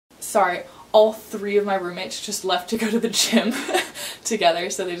sorry, all three of my roommates just left to go to the gym together,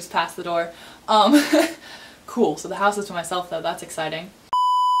 so they just passed the door. Cool, so the house is to myself though, that's exciting.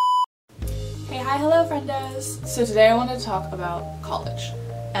 Hey, hi, hello friendos! So today I wanted to talk about college,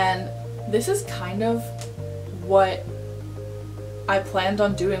 and this is kind of what I planned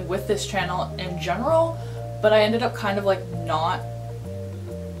on doing with this channel in general, but I ended up kind of like not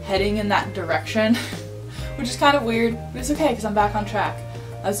heading in that direction, which is kind of weird, but it's okay because I'm back on track.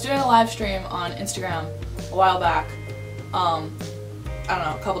 I was doing a live stream on Instagram a while back, I don't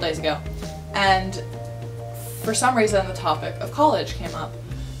know, a couple days ago, and for some reason the topic of college came up,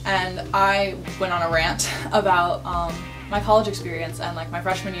 and I went on a rant about my college experience, and like my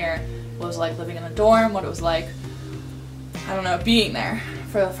freshman year was like living in a dorm, what it was like, I don't know, being there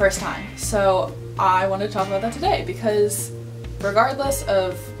for the first time. So I wanted to talk about that today because regardless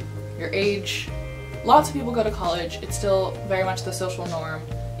of your age, lots of people go to college. It's still very much the social norm.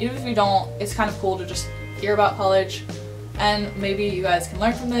 Even if you don't, it's kind of cool to just hear about college, and maybe you guys can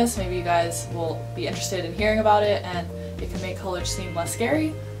learn from this, maybe you guys will be interested in hearing about it and it can make college seem less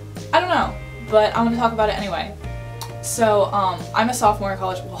scary. I don't know, but I'm going to talk about it anyway. So I'm a sophomore in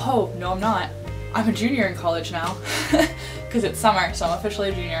college. Whoa, no I'm not. I'm a junior in college now because it's summer, so I'm officially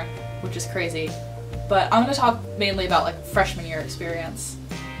a junior, which is crazy. But I'm going to talk mainly about like freshman year experience,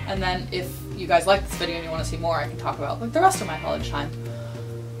 and then if you guys like this video and you want to see more, I can talk about like the rest of my college time.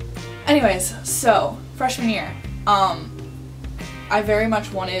 Anyways, so freshman year, I very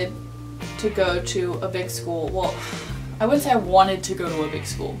much wanted to go to a big school. Well, I wouldn't say I wanted to go to a big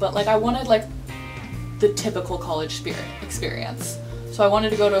school, but like I wanted like the typical college spirit experience. So I wanted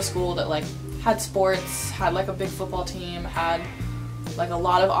to go to a school that like had sports, had like a big football team, had like a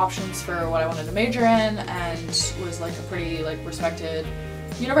lot of options for what I wanted to major in, and was like a pretty like respected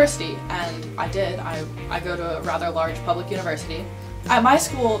university. And I did. I go to a rather large public university. At my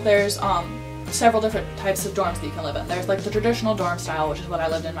school there's several different types of dorms that you can live in. There's like the traditional dorm style, which is what I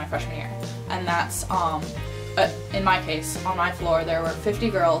lived in my freshman year, and that's in my case, on my floor there were 50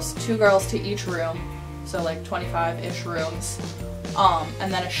 girls, 2 girls to each room, so like 25-ish rooms,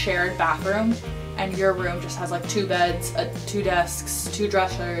 and then a shared bathroom, and your room just has like 2 beds, 2 desks, 2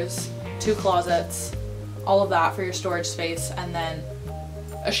 dressers, 2 closets, all of that for your storage space, and then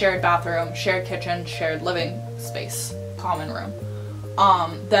a shared bathroom, shared kitchen, shared living space, common room.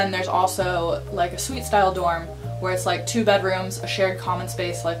 Then there's also like a suite style dorm where it's like 2 bedrooms, a shared common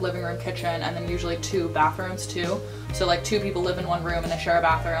space like living room, kitchen, and then usually 2 bathrooms too. So like 2 people live in one room and they share a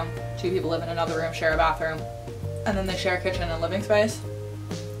bathroom, 2 people live in another room, share a bathroom, and then they share a kitchen and living space.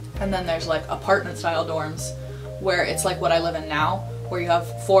 And then there's like apartment style dorms where it's like what I live in now, where you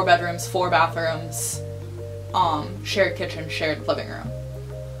have 4 bedrooms, 4 bathrooms, shared kitchen, shared living room.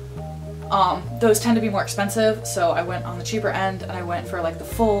 Those tend to be more expensive, so I went on the cheaper end and I went for like the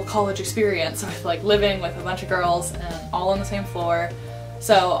full college experience with like living with a bunch of girls and all on the same floor.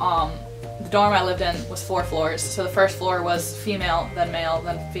 So the dorm I lived in was 4 floors. So the first floor was female, then male,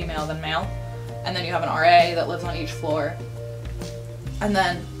 then female, then male. And then you have an RA that lives on each floor. And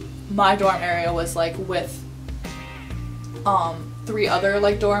then my dorm area was like with 3 other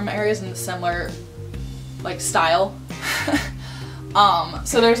like dorm areas in the similar like style.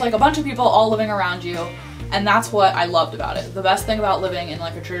 So there's like a bunch of people all living around you, and that's what I loved about it. The best thing about living in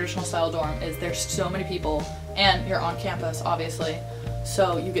like a traditional style dorm is there's so many people, and you're on campus obviously,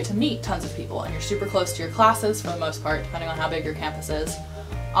 so you get to meet tons of people, and you're super close to your classes for the most part, depending on how big your campus is.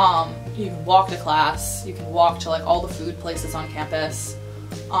 You can walk to class, you can walk to like all the food places on campus,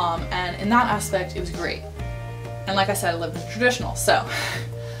 and in that aspect it was great. And like I said, I lived in traditional, so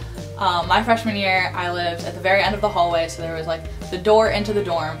my freshman year I lived at the very end of the hallway, so there was like the door into the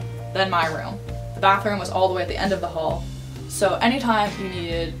dorm, then my room. The bathroom was all the way at the end of the hall, so anytime you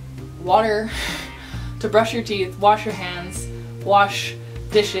needed water to brush your teeth, wash your hands, wash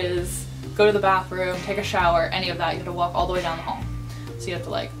dishes, go to the bathroom, take a shower, any of that, you had to walk all the way down the hall. So you have to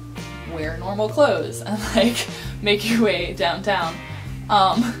like wear normal clothes and like make your way downtown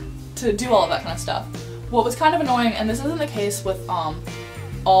to do all of that kind of stuff. What was kind of annoying, and this isn't the case with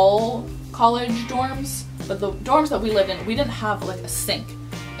all college dorms, but the dorms that we lived in, we didn't have like a sink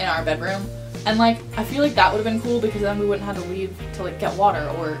in our bedroom, and like I feel like that would have been cool because then we wouldn't have to leave to like get water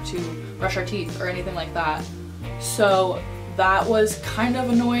or to brush our teeth or anything like that. So that was kind of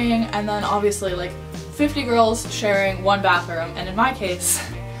annoying. And then obviously like 50 girls sharing 1 bathroom, and in my case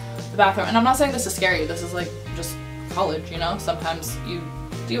the bathroom, and I'm not saying this to scare you, this is like just college, you know, sometimes you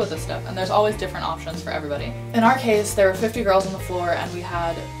deal with this stuff and there's always different options for everybody. In our case there were 50 girls on the floor and we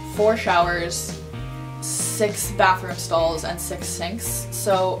had 4 showers, 6 bathroom stalls, and 6 sinks.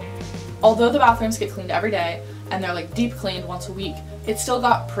 So although the bathrooms get cleaned every day and they're like deep cleaned once a week, it still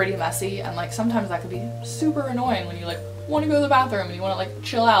got pretty messy, and like sometimes that could be super annoying when you like want to go to the bathroom and you want to like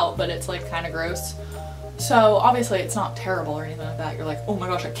chill out, but it's like kind of gross. So obviously it's not terrible or anything like that. You're like, oh my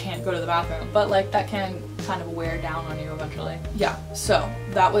gosh, I can't go to the bathroom, but like that can kind of wear down on you eventually. Yeah, so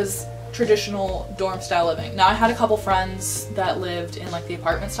that was traditional dorm style living. Now I had a couple friends that lived in like the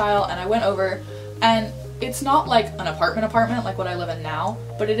apartment style, and I went over, and it's not like an apartment like what I live in now,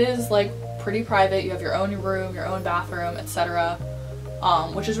 but it is like pretty private. You have your own room, your own bathroom, etc.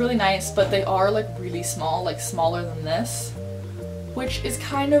 Which is really nice, but they are like really small, like smaller than this, which is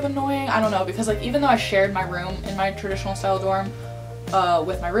kind of annoying. I don't know, because like even though I shared my room in my traditional style dorm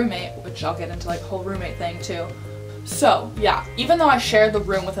with my roommate, which I'll get into like whole roommate thing too. So yeah, even though I shared the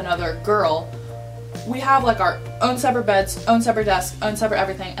room with another girl, we have like our own separate beds, own separate desks, own separate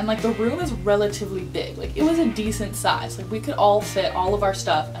everything, and like the room is relatively big. Like it was a decent size. Like we could all fit all of our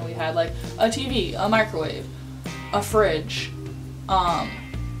stuff, and we had like a TV, a microwave, a fridge,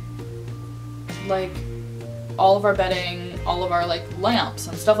 like all of our bedding, all of our like lamps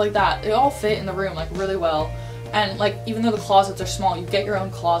and stuff like that. They all fit in the room like really well. And like even though the closets are small, you get your own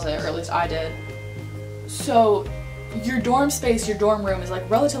closet, or at least I did. So your dorm space, your dorm room is like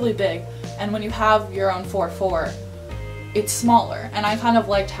relatively big, and when you have your own 4-4, it's smaller, and I kind of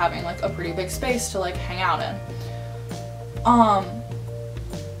liked having like a pretty big space to like hang out in.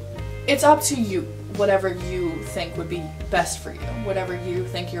 It's up to you, whatever you think would be best for you, whatever you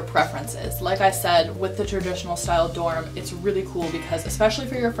think your preference is. Like I said, with the traditional style dorm, it's really cool because especially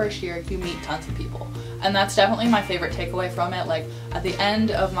for your first year, you meet tons of people. And that's definitely my favorite takeaway from it. Like at the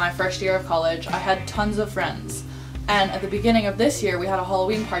end of my first year of college, I had tons of friends. And at the beginning of this year, we had a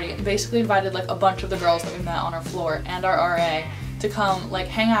Halloween party and basically invited like a bunch of the girls that we met on our floor and our RA to come like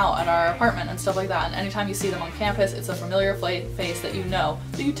hang out at our apartment and stuff like that. And anytime you see them on campus, it's a familiar face that you know,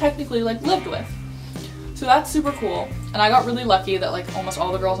 that you technically like lived with. So that's super cool. And I got really lucky that like almost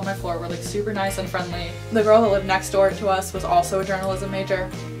all the girls on my floor were like super nice and friendly. The girl that lived next door to us was also a journalism major.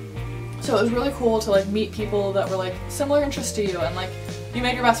 So it was really cool to like meet people that were like similar interests to you, and like you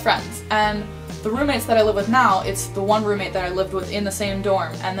made your best friends. And the roommates that I live with now, it's the one roommate that I lived with in the same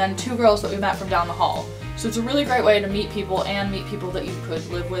dorm, and then 2 girls that we met from down the hall. So it's a really great way to meet people, and meet people that you could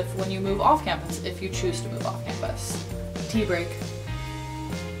live with when you move off campus, if you choose to move off campus. Tea break.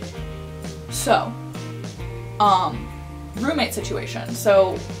 So, roommate situation.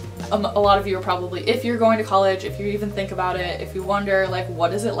 So a lot of you are probably, if you're going to college, if you even think about it, if you wonder like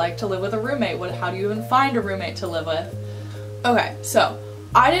what is it like to live with a roommate, how do you even find a roommate to live with? Okay, so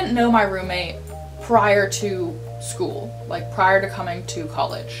I didn't know my roommate prior to school, like prior to coming to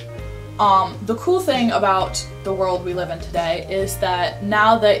college. The cool thing about the world we live in today is that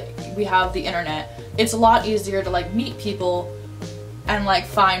now that we have the internet, it's a lot easier to like meet people and like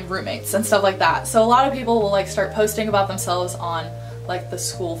find roommates and stuff like that. So a lot of people will like start posting about themselves on like the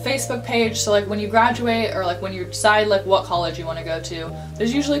school Facebook page. So like when you graduate, or like when you decide like what college you want to go to,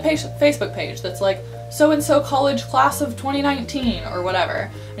 there's usually a Facebook page that's like so-and-so college class of 2019 or whatever.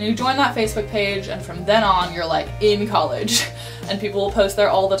 And you join that Facebook page, and from then on you're like in college. And people will post there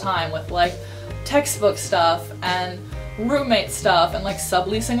all the time with like textbook stuff and roommate stuff and like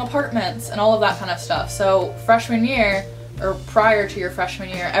subleasing apartments and all of that kind of stuff. So freshman year, or prior to your freshman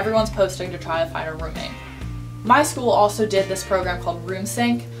year, everyone's posting to try to find a roommate. My school also did this program called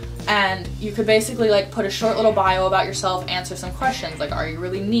RoomSync, and you could basically like put a short little bio about yourself, answer some questions like, are you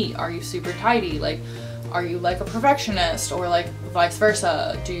really neat? Are you super tidy? Like, are you like a perfectionist? Or like vice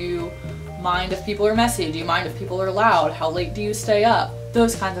versa. Do you mind if people are messy? Do you mind if people are loud? How late do you stay up?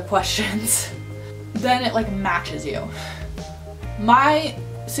 Those kinds of questions. Then it like matches you. My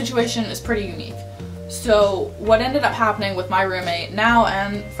situation is pretty unique. So what ended up happening with my roommate now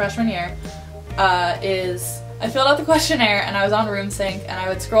and freshman year is I filled out the questionnaire, and I was on RoomSync, and I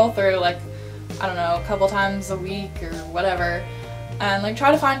would scroll through like, I don't know, a couple times a week or whatever, and like try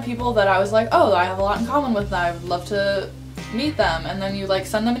to find people that I was like, oh, I have a lot in common with them, I would love to meet them. And then you like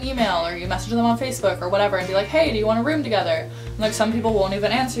send them an email, or you message them on Facebook or whatever and be like, hey, do you want to room together? And like some people won't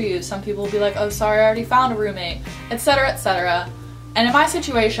even answer you, some people will be like, oh sorry, I already found a roommate, etc, etc. And in my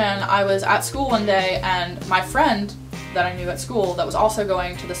situation, I was at school one day, and my friend that I knew at school that was also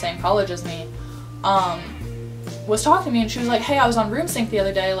going to the same college as me was talking to me, and she was like, hey, I was on RoomSync the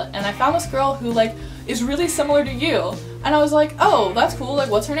other day and I found this girl who like is really similar to you. And I was like, oh, that's cool, like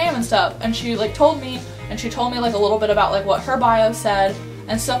what's her name and stuff. And she like told me, and she told me like a little bit about like what her bio said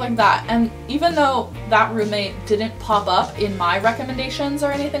and stuff like that. And even though that roommate didn't pop up in my recommendations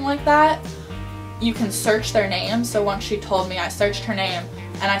or anything like that, you can search their name. So once she told me, I searched her name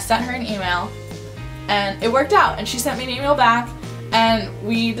and I sent her an email, and it worked out. And she sent me an email back, and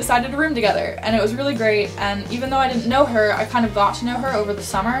we decided to room together, and it was really great. And even though I didn't know her, I kind of got to know her over the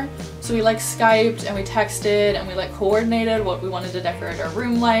summer. So we like Skyped and we texted and we like coordinated what we wanted to decorate our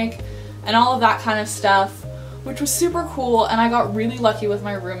room like and all of that kind of stuff, which was super cool. And I got really lucky with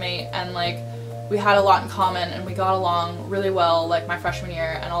my roommate, and like we had a lot in common and we got along really well like my freshman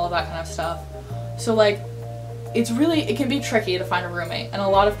year and all of that kind of stuff. So like it can be tricky to find a roommate, and a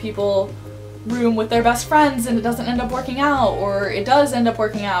lot of people room with their best friends and it doesn't end up working out, or it does end up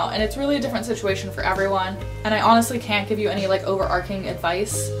working out, and it's really a different situation for everyone. And I honestly can't give you any like overarching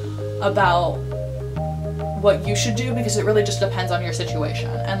advice about what you should do, because it really just depends on your situation.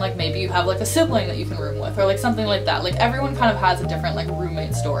 And like maybe you have like a sibling that you can room with or like something like that. Like everyone kind of has a different like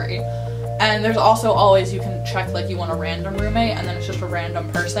roommate story. And there's also always, you can check like you want a random roommate and then it's just a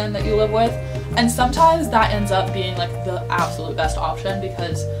random person that you live with. And sometimes that ends up being like the absolute best option,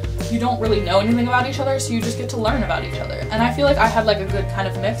 because you don't really know anything about each other, so you just get to learn about each other. And I feel like I had like a good kind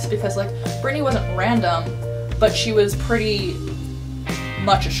of mix, because like Brittany wasn't random, but she was pretty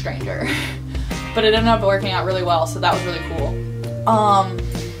much a stranger. But it ended up working out really well, so that was really cool.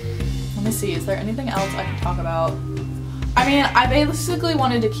 Let me see, is there anything else I can talk about? I mean, I basically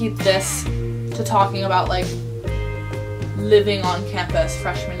wanted to keep this to talking about like living on campus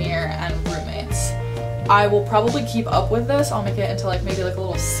freshman year and roommates. I will probably keep up with this. I'll make it into like maybe like a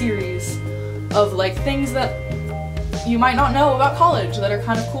little series of like things that you might not know about college that are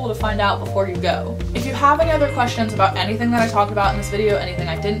kind of cool to find out before you go. If you have any other questions about anything that I talked about in this video, anything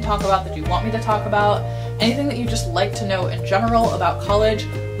I didn't talk about that you want me to talk about, anything that you just like to know in general about college,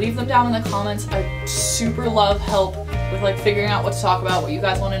 leave them down in the comments. I super love help with like figuring out what to talk about, what you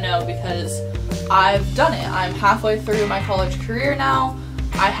guys want to know, because I've done it. I'm halfway through my college career now.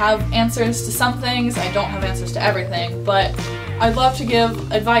 I have answers to some things, I don't have answers to everything, but I'd love to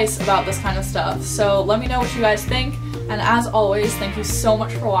give advice about this kind of stuff. So let me know what you guys think, and as always, thank you so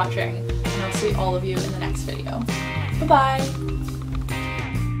much for watching, and I'll see all of you in the next video. Bye-bye!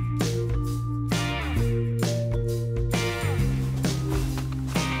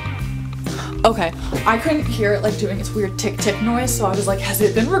 Okay, I couldn't hear it like doing its weird tick-tick noise, so I was like, has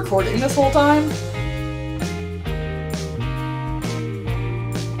it been recording this whole time?